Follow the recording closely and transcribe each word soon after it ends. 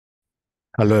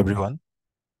Hello, everyone.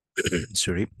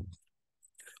 Sorry.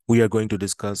 We are going to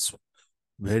discuss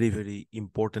very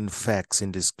important facts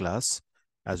in this class,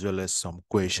 as well as some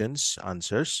questions,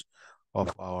 answers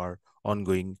of our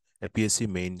ongoing APSC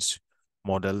mains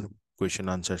model question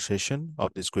answer session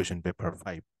of this question paper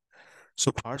 5.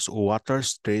 So first, water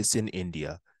stress in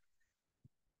India.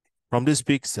 From this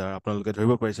picture, আপোনালোকে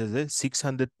ধৰিব পাৰিছে যে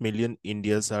 600 million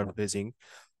Indians are facing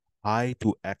high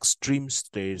to extreme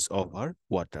stress over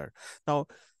water. Now,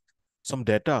 some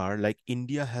data are like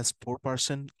India has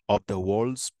 4% of the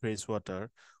world's freshwater,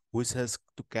 which has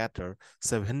to cater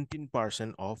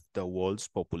 17% of the world's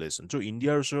population. So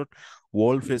India's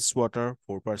world freshwater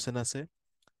 4% আছে,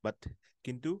 but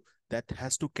kintu that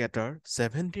has to cater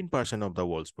 17% of the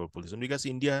world's population because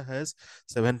India has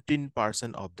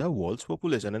 17% of the world's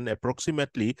population and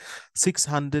approximately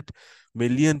 600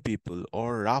 million people,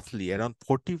 or roughly around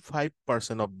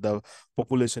 45% of the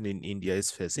population in India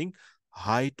is facing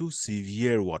high to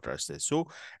severe water stress. So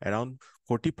around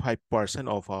 45%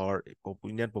 of our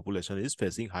Indian population is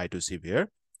facing high to severe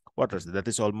water stress. That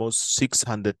is almost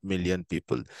 600 million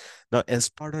people. Now, as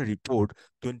per the report,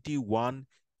 21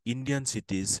 Indian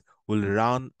cities will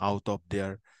run out of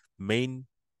their main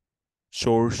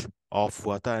source of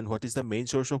water. And what is the main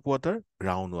source of water?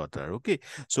 Groundwater. Okay.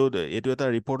 So it was a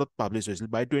report published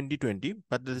by 2020,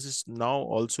 but this is now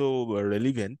also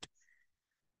relevant.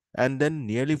 And then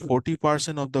nearly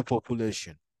 40% of the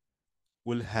population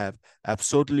will have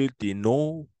absolutely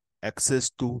no access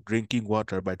to drinking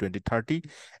water by 2030,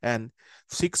 and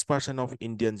 6% of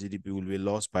Indian GDP will be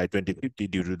lost by 2050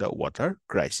 due to the water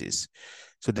crisis.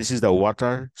 So this is the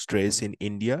water stress in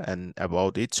India, and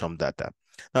about it some data.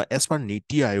 Now, as per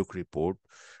Niti Aayog report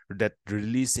that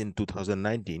released in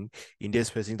 2019, India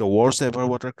is facing the worst ever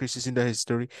water crisis in the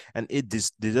history, and this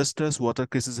disastrous water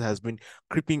crisis has been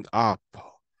creeping up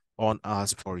on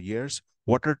us for years.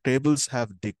 Water tables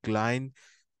have declined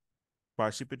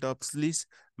precipitously,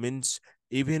 means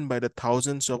even by the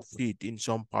thousands of feet in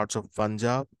some parts of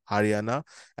Punjab, Haryana,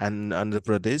 and Andhra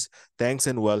Pradesh, tanks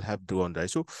and wells have drawn dry.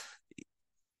 So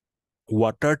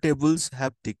water tables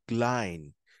have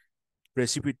declined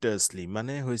precipitously.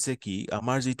 মানে হৈছে কি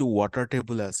আমাৰ যিটো water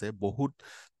table আছে বহুত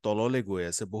তললে গৈ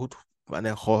আছে, বহুত মানে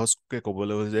সহজকে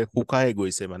ক'বলৈ যে শুকাই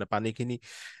গৈছে, মানে পানীখিনি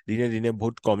দিনে দিনে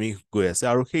বহুত কমি গৈ আছে,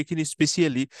 আৰু সেইখিনি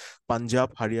স্পেচিয়েলি পাঞ্জাব,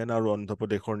 হাৰিয়ানা আৰু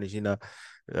অন্ধ্ৰপ্ৰদেশৰ নিচিনা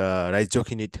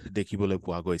ৰাজ্যখিনিত দেখিবলৈ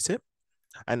পোৱা গৈছে.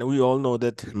 And we all know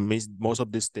that most of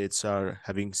these states are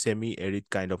having semi-arid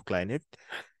kind of climate.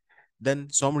 Then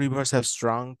some rivers have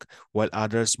shrunk while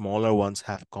other smaller ones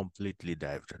have completely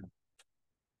died.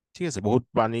 ঠিক আছে, বহুত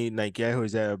পানী নাইকিয়াই হৈ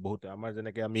যায়, বহুত আমাৰ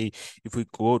যেনেকে আমি if we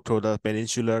go through the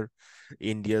peninsular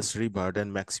India's river, then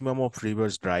maximum of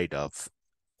rivers dried up.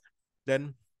 Then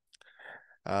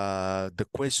the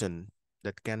question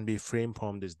that can be framed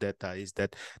from this data is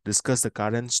that discuss the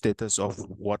current status of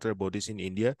water bodies in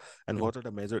India and what are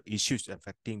the major issues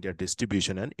affecting their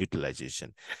distribution and utilization.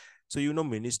 So you know,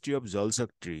 Ministry of Jal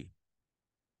Shakti,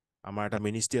 আমাৰ এটা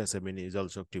ministry আছে জল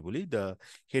শক্তি বুলি,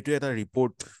 সেইটো এটা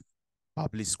report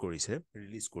publish কৰিছে,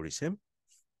 release কৰিছে,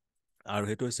 আৰু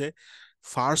সেইটো হৈছে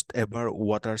first ever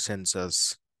water চেন্সাছ,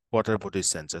 water bodies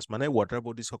চেন্সাছ। মানে ৱাটাৰ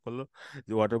বডিজ সকলৰ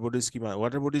ৱাটাৰ বডিজ কিমান,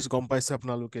 ৱাটাৰ বডিজ গম পাইছে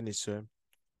আপোনালোকে নিশ্চয়।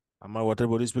 আমাৰ ৱাটাৰ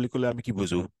বডিজ বুলি ক'লে আমি কি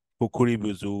বুজো? পুখুৰী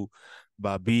বুজো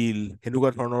বা বিল, সেনেকুৱা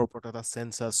ধৰণৰ ওপৰত এটা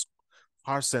চেন্সাছ,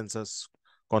 ফাৰ্ষ্ট চেন্সাছ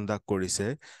কণ্ডাক্ট কৰিছে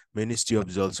মিনিষ্ট্ৰি অফ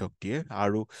জল শক্তিয়ে,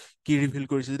 আৰু কি ৰিভিল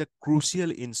কৰিছে যে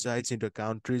crucial insights in the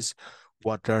কাউণ্ট্ৰিজ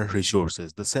water resources.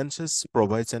 The census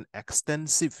provides an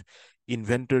extensive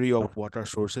inventory of water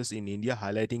sources in India,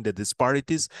 highlighting the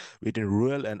disparities between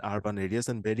rural and urban areas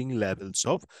and varying levels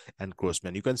of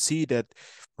encroachment. You can see that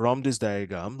from this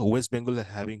diagram, West Bengal is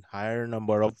having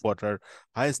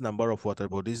highest number of water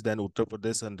bodies than Uttar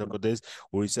Pradesh, Andhra Pradesh,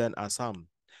 Orissa, and Assam.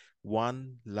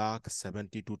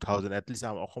 1,72,000, at least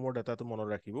অসমৰ ডাটাটো মনত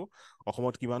ৰাখিব।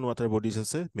 অসমত কিমান water bodies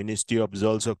আছে? Ministry of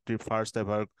জল শক্তিৰ first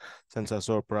ever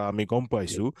চেন্সাছৰ পৰা আমি গম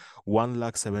পাইছো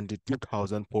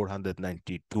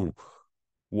 1,72,492,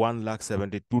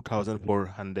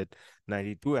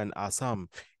 1,72,492, and Assam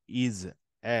is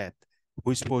at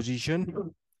which position?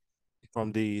 From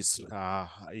this,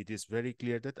 it is very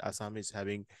clear that Assam is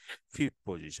having 5th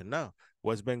position. Now,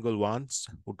 West Bengal 1,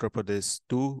 Uttar Pradesh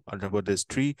 2, Andhra Pradesh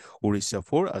 3, Orissa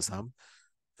 4, Assam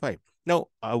 5. Now,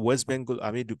 West Bengal, I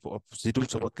mean,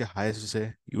 highest,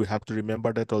 you have to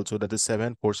remember that also, that is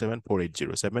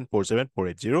 747,480,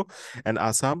 747,480, and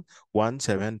Assam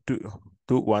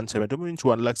 172,172, means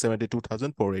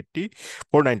 1,72,480,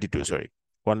 492, sorry,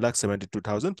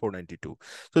 1,72,492.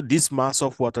 So this mass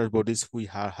of water bodies we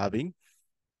are having.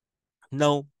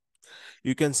 Now,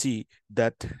 you can see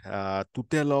that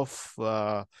total of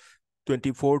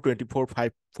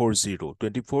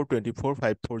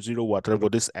 24,540 water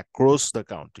bodies across the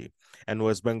country, and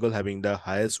West Bengal having the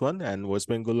highest one, and West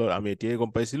Bengal ami etie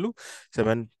gom paisilu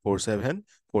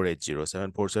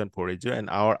 747,480, and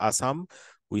our Assam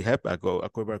we have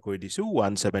akobar koi disu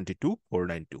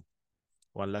 172,492.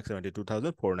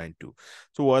 1,72,492.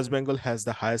 So West Bengal has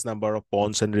the highest number of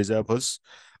ponds and reservoirs.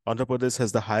 Andhra Pradesh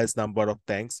has the highest number of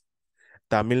tanks.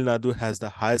 Tamil Nadu has the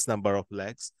highest number of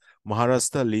lakes.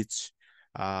 Maharashtra leads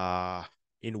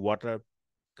in water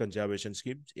conservation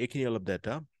schemes. Ekhini all of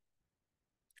data.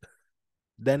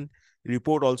 Then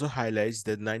report also highlights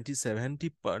that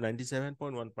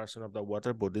 97.1% of the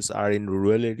water bodies are in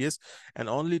rural areas and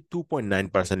only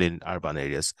 2.9% in urban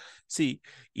areas. See,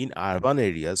 in urban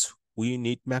areas, we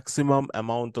need maximum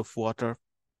amount of water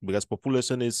because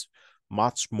population is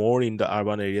much more in the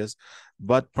urban areas.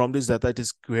 But from this data, it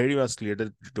is very much clear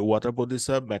that the water bodies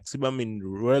are maximum in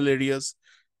rural areas.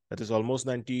 That is almost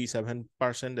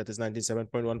 97%, that is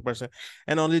 97.1%,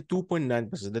 and only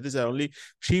 2.9%, that is only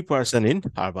 3% in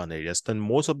urban areas. Then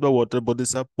most of the water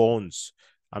bodies are ponds,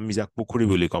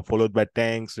 followed by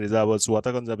tanks, reservoirs,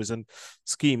 water conservation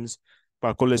schemes,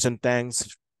 percolation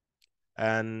tanks,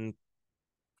 and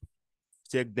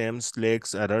check dams,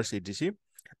 lakes, others, etc.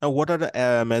 Now, what are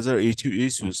the major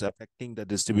issues affecting the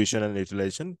distribution and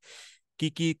utilization?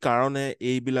 Kiki karone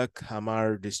eibilak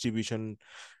hamar distribution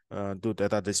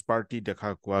data disparity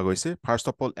dekha koa goise. First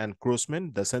of all,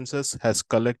 encroachment. The census has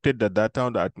collected the data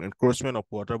on the encroachment of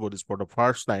water bodies for the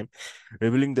first time,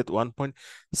 revealing that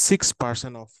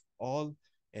 1.6% of all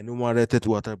enumerated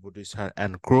water bodies are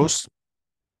encroached,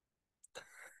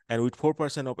 and with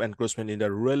 4% of encroachment in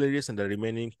the rural areas and the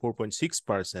remaining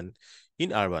 4.6%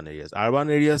 in urban areas. Urban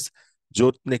areas,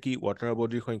 jot neki water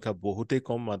body সংখ্যা বহুতে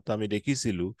কম মাত্রা আমি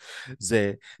দেখিছিলু যে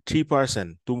 3%,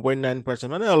 2.9%,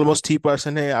 মানে almost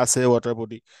 3% হে আছে water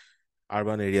body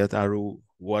urban areas আৰু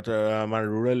water আমাৰ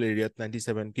rural areas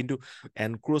 97, কিন্তু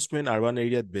encroachment urban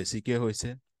areas বেছিকে হৈছে,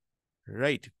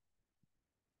 right?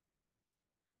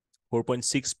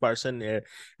 4.6%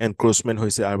 encroachment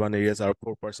হৈছে urban areas আৰু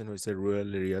 4% হৈছে rural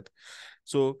areas.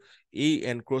 So এই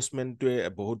encroachment to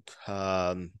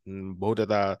বহুত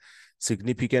এটা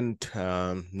significant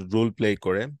role play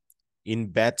কৰে in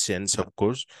bad sense, of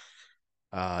course.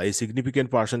 A significant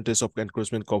percentage of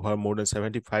encroachment cover more than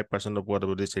 75% of water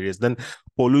bodies areas. Then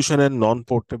pollution and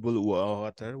non-potable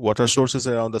water sources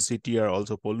around the city are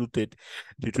also polluted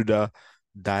due to the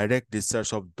direct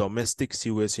discharge of domestic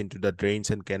sewage into the drains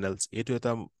and canals. Eto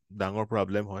eta dangor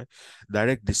problem hoy.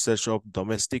 Direct discharge of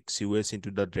domestic sewage into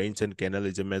the drains and canal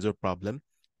is a major problem.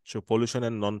 So pollution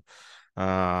and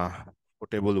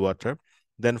non-potable water.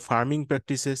 Then farming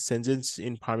practices, changes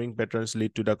in farming patterns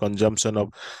lead to the consumption of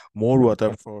more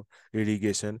water for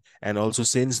irrigation, and also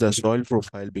change the soil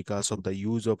profile because of the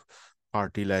use of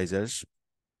fertilizers.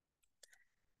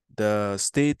 The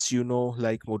states,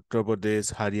 like Uttar Pradesh,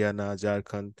 Haryana,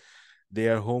 Jharkhand, they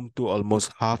are home to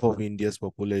almost half of India's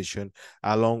population,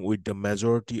 along with the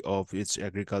majority of its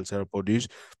agricultural produce.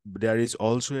 There is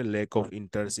also a lack of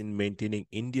interest in maintaining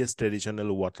India's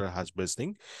traditional water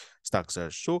harvesting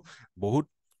structures. So, বহুত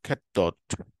ক্ষেত্ৰত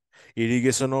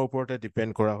ইৰিগেশ্যনৰ ওপৰতে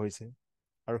depend কৰা হৈছে,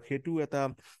 আৰু সেইটো এটা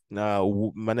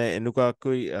মানে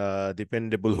এনেকুৱাকৈ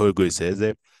ডিপেণ্ডেবল হৈ গৈছে যে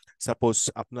সাপোজ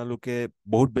আপোনালোকে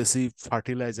বহুত বেছি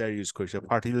ফাৰ্টিলাইজাৰ ইউজ কৰিছে,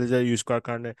 ফাৰ্টিলাইজাৰ ইউজ কৰাৰ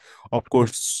কাৰণে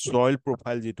অফক'ৰ্চ চইল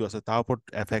প্ৰফাইল যিটো আছে তাৰ ওপৰত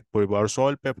এফেক্ট পৰিব, আৰু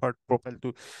চইল প্ৰফাইলটো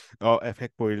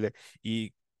এফেক্ট পৰিলে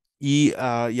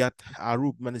ইয়াত আৰু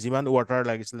মানে যিমান ৱাটাৰ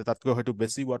লাগিছিলে তাতকৈ হয়তো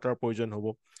বেছি ৱাটাৰ প্ৰয়োজন হ'ব।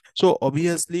 চ'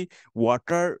 obviously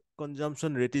water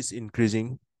কনজাম্পশ্যন rate is increasing.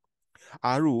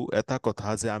 আৰু এটা কথা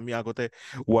যে আমি আগতে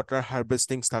ৱাটাৰ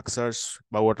হাৰ্ভেষ্টিং ষ্ট্ৰাকচাৰ্ছ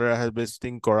বা ৱাটাৰ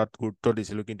হাৰ্ভেষ্টিং কৰাত গুৰুত্ব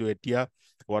দিছিলোঁ, কিন্তু এতিয়া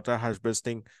ৱাটাৰ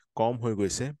হাৰ্ভেষ্টিং কম হৈ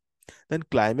গৈছে। দেন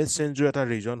ক্লাইমেট চেঞ্জো এটা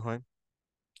ৰিজন হয়,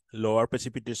 lower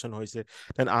precipitation হৈছে,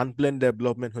 দেন আনপ্লেন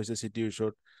ডেভেলপমেণ্ট হৈছে চিটিৰ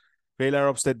ওচৰত, failure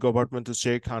of state government to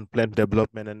check unplanned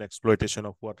development and exploitation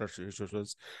of water resources.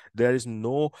 There is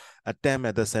no attempt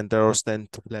at the center or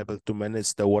state level to manage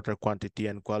the water quantity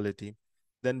and quality.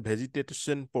 Then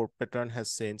vegetation pattern has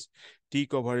changed, tea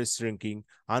cover is shrinking,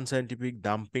 unscientific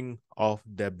dumping of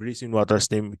debris in water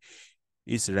stream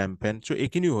is rampant. So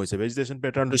ekiniu hoise, vegetation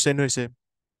pattern to change hoise,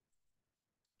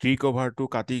 tree cover to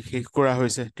kati শেষ কৰা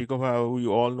হৈছে। Tree cover, we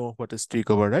all know what is tree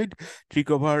cover, right? Tree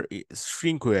cover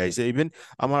shrink হৈ আহিছে, even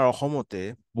আমাৰ অসমতে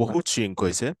বহুত shrink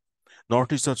হৈছে,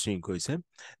 north eastত shrink হৈছে।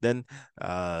 Then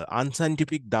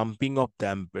unscientific dumping of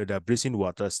debris in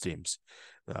water streams,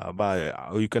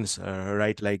 you can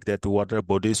write like that water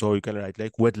bodies, or you can write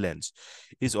like wetlands,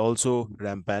 is also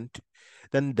rampant.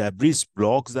 Then debris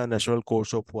blocks the natural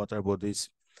course of water bodies,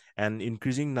 and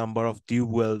increasing number of tube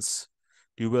wells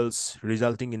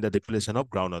resulting in the depletion of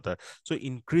groundwater. So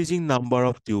increasing number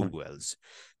of tube wells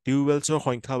or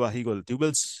সংখ্যা বাঢ়ি গ'ল. Tube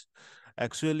wells,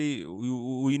 actually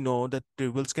we know that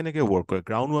tube wells কেনেকে work কৰে.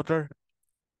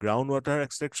 Groundwater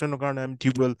extraction কাৰণে আমি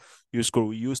tube well use কৰো.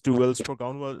 We use tubewells for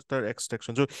groundwater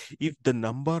extraction. So if the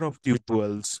number of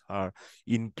tubewells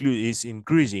is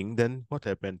increasing, then what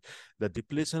happened? The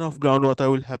depletion of groundwater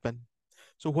will happen.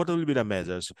 So what will be the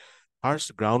measures?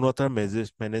 First, groundwater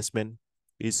management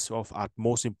is of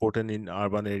utmost importance in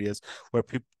urban areas where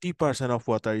 50% of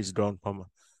water is drawn from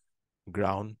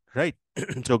ground, right?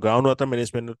 So groundwater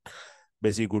management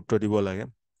বেছি গুৰুত্ব দিব লাগে.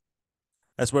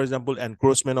 As for example,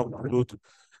 encroachment of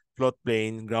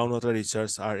floodplain, groundwater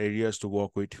reserves are areas to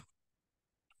work with.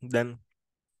 Then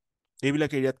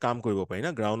এইবিলাক এৰিয়াত কাম কৰিব পাৰি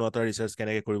না, ground water research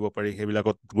কেনেকৈ কৰিব পাৰি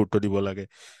সেইবিলাকত গুৰুত্ব দিব লাগে.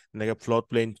 এনেকৈ ফ্লড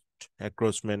প্লেইন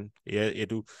এনক্ৰচমেণ্ট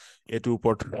এইটোৰ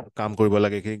ওপৰত কাম কৰিব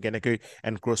লাগে. কেনেকৈ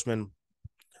এনক্ৰচমেণ্ট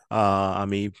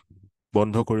আমি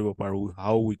বন্ধ কৰিব পাৰো,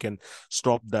 how we can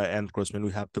stop the encroachment,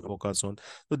 we have to focus on.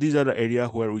 So these are the area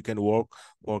where we can work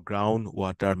for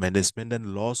groundwater management. And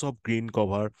loss of green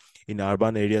cover in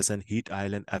urban areas and heat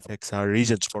island affects our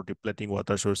regions for depleting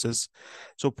water sources.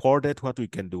 So for that, what we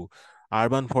can do?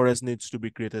 Urban forest needs to be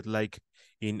created, like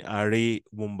in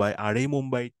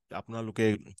Mumbai. আপোনালোকে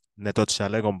নেটত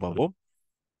চালে গম পাব,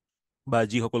 বা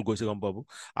যিসকল গৈছে গম পাব,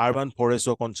 আৰবান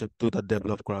ফৰেষ্টৰ কনচেপ্টটো তাত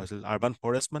ডেভেলপ কৰা হৈছিল. আৰবান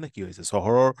ফৰেষ্ট মানে কি হৈছে?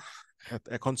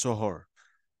 এখন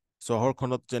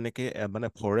চহৰখনত যেনেকে মানে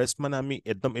ফৰেষ্ট মানে আমি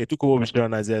একদম এইটো ক'ব বিচৰা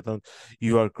নাই যে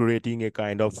you R creating a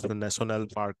kind of national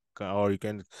park, or you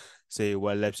কেন চে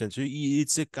wild life century.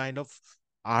 It's a kind of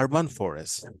urban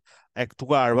forest.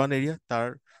 একটুকুৰা urban area, তাৰ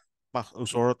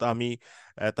ওচৰত আমি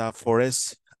এটা forest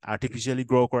artificially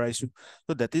grow কৰাইছো.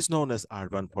 So that is known as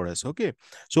urban forest. Okay,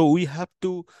 so we have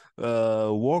to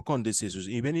work on these issues.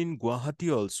 Even in Guwahati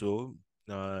also,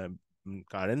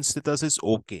 current status is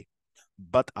okay,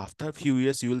 but after a few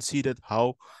years you will see that how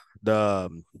the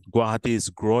Guwahati is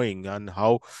growing and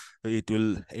how it will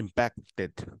impact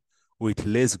it with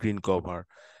less green cover.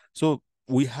 So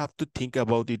we have to think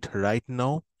about it right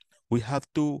now. We have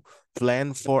to plan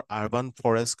for urban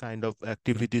forest kind of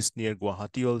activities near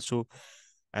Guwahati also,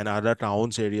 and other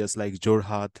towns areas like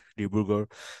Jorhat, Dibrugarh,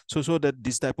 so that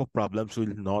this type of problems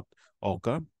will not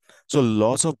occur. So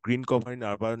loss of green cover in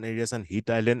urban areas and heat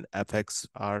island affects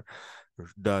are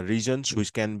the regions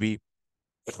which can be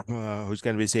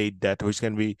said that which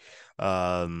can be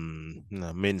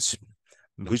means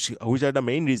which are the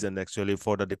main reason actually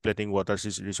for the depleting water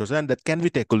resources, and that can be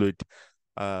tackled with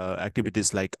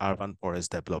activities like urban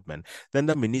forest development. Then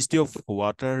the Ministry of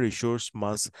Water Resource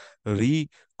must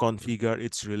reconfigure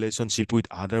its relationship with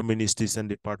other ministries and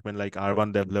departments like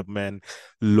urban development,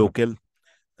 local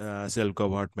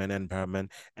self-government,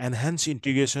 environment. Enhanced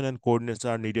integration and coordination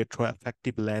are needed through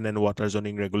effective land and water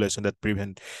zoning regulation that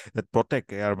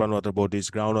protect urban water bodies,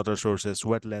 groundwater sources,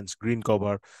 wetlands, green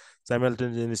cover,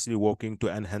 simultaneously working to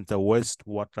enhance the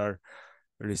wastewater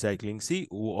recycling. See,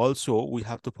 also we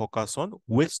have to focus on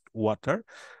wastewater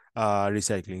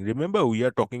recycling. Remember, we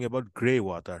are talking about gray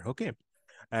water, okay?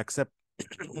 Except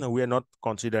we are not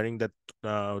considering that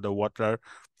the water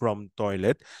from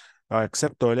toilet.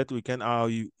 Except toilet, we can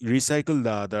recycle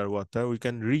the other water. We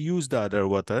can reuse the other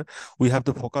water. We have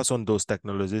to focus on those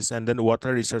technologies, and then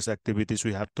water research activities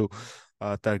we have to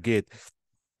target,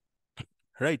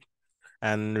 right?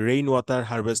 And rainwater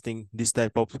harvesting, this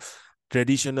type of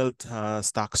traditional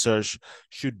structures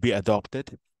should be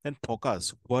adopted. And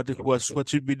focus, what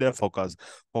should be the focus?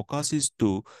 Focus is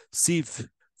to shift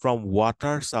from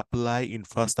water supply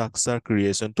infrastructure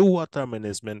creation to water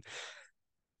management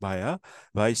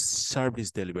by service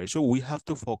delivery. So we have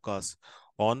to focus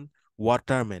on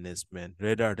water management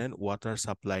rather than water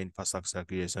supply infrastructure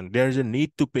creation. There is a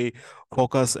need to pay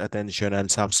focus attention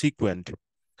and subsequent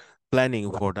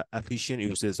planning for the efficient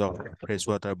uses of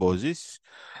freshwater bodies,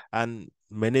 and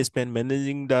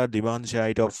managing the demand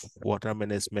side of water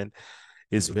management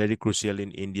is very crucial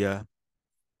in India.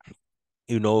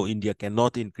 You know, India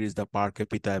cannot increase the per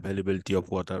capita availability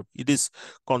of water. It is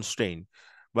constrained,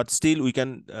 but still we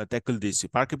can tackle this.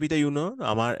 Per capita, you know,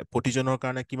 আমাৰ প্ৰতিজনৰ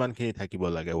কাৰণে কিমানখিনি থাকিব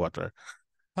লাগে water.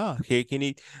 সেইখিনি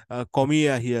কমি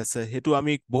আহি আছে, সেইটো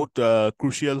আমি বহুত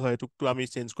ক্ৰুচিয়েল হয়, সেইটোকতো আমি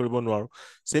চেঞ্জ কৰিব নোৱাৰো.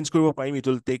 চেঞ্জ কৰিব পাৰিম, it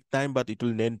will take time, but it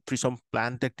will need some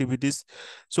planned activities.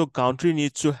 So country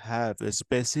needs to have a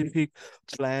specific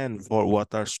plan for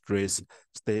water stress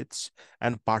states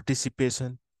and participation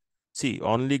See,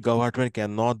 only government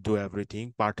cannot do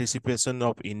everything. Participation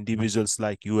of individuals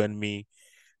like you and me,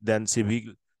 then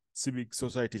civic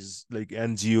societies like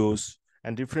NGOs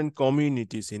and different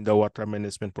communities in the water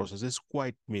management process is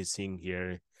quite missing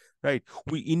here. Right,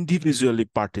 we individually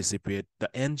participate. The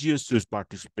NGOs should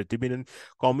participate. Even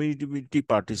community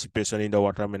participation in the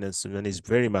water management is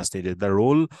very much needed. The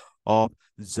role of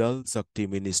Jal Shakti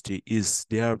Ministry is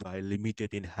thereby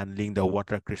limited in handling the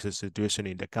water crisis situation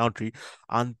in the country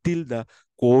until the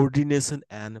coordination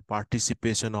and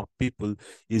participation of people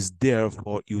is there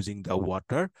for using the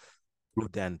water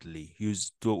prudently.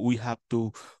 We have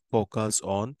to focus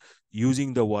on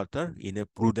using the water in a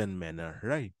prudent manner,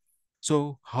 right?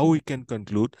 So how we can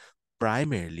conclude?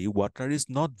 Primarily, water is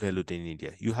not valued in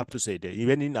India. You have to say that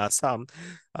even in Assam,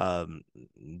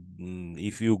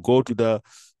 if you go to the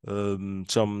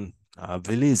some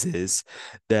villages,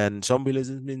 then some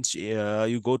villages means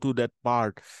you go to that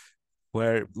part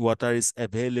where water is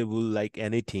available like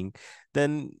anything,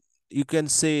 then you can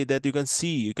say that you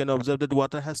can observe that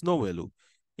water has no value.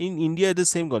 In India, the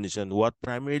same condition. What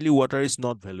primarily water is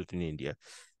not valued in India.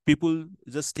 People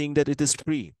just think that it is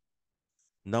free.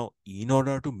 Now, in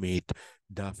order to meet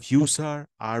the future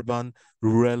urban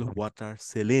rural water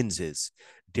challenges,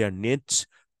 there needs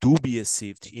to be a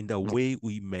shift in the way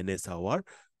we manage our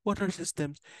water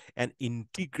systems. An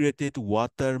integrated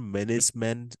water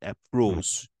management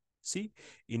approach. See,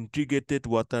 integrated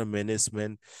water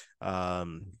management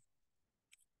um,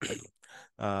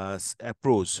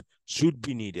 approach should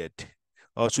be needed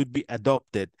or should be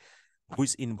adopted,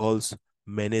 which involves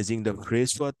managing the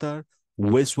freshwater,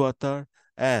 wastewater,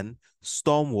 and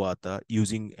stormwater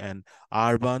using an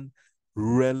urban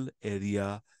rural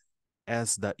area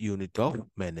as the unit of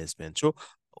management. So,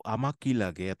 আমাক কি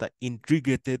লাগে এটা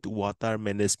integrated water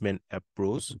management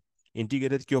approach.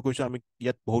 Integrated কিয় কৈছো, আমি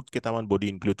ইয়াত বহুত কেইটামান বডি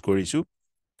ইনক্লুড কৰিছো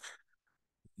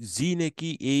যি নেকি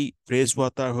এই ফ্ৰেছ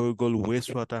ৱাটাৰ হৈ গ'ল, ৱেষ্ট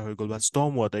ৱাটাৰ হৈ গ'ল বা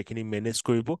ষ্টৰ্ম ৱাটাৰ এইখিনি মেনেজ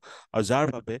কৰিব, আৰু যাৰ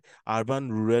বাবে আৰ্বান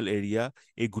ৰুৰেল এৰিয়া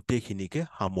এই গোটেইখিনিকে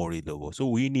সামৰি ল'ব। চ'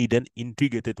 we need N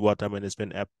integrated water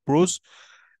management approach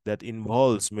that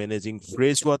involves managing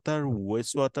fresh water,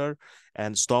 wastewater,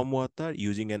 and stormwater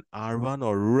using an urban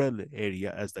or rural area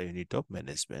as the unit of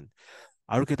management.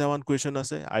 আৰু কেইটামান question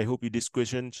আছে. I hope this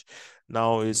question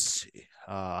now is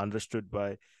understood by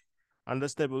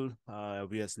understandable,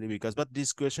 obviously, because but this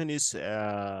question is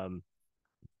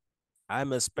I'm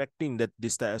expecting that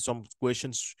this some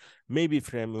questions may be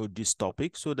framed with this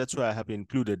topic, so that's why I have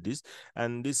included this,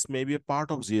 and this may be a part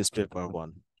of GS paper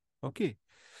 1. Okay,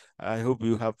 I hope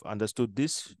you have understood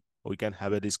this. We can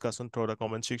have a discussion through the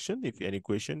comment section. If any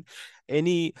question,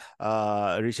 any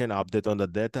recent update on the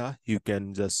data, you can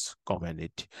just comment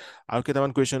it. আৰু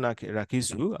কেইটামান question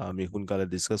ৰাখিছো, আমি সোনকালে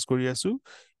discuss কৰি আছো।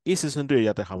 এই sessionটো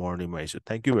ইয়াতে সামৰণি মাৰিছো।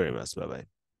 Thank you very much. Bye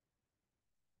bye.